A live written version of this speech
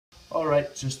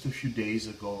Alright, just a few days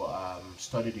ago,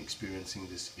 started experiencing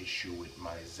this issue with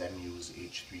my Zenmuse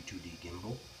H3-2D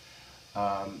Gimbal.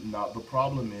 Now the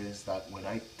problem is that when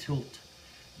I tilt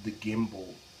the gimbal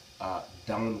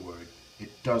downward,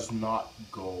 it does not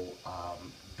go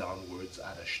downwards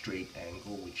at a straight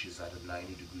angle, which is at a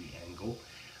 90-degree angle.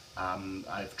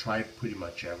 I've tried pretty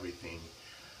much everything.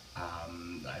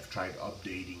 I've tried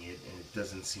updating it and it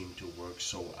doesn't seem to work.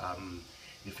 So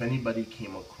if anybody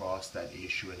came across that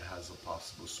issue and has a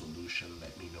possible solution,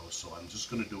 let me know. So I'm just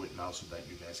going to do it now so that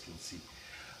you guys can see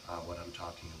what I'm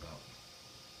talking about.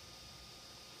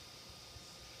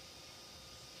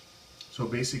 So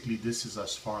basically this is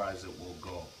as far as it will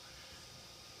go.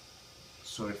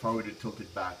 So if I were to tilt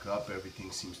it back up, everything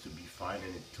seems to be fine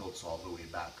and it tilts all the way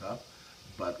back up.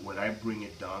 But when I bring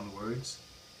it downwards,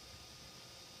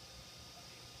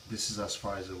 this is as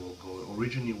far as it will go.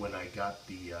 Originally when I got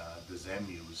the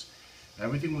Zenmuse,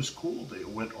 everything was cool. It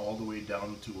went all the way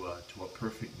down to a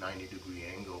perfect 90-degree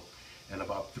angle. And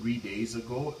about 3 days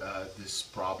ago, this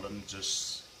problem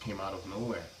just came out of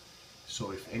nowhere.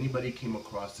 So if anybody came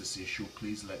across this issue,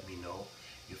 please let me know.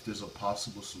 If there's a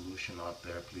possible solution out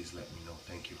there, please let me know.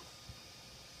 Thank you.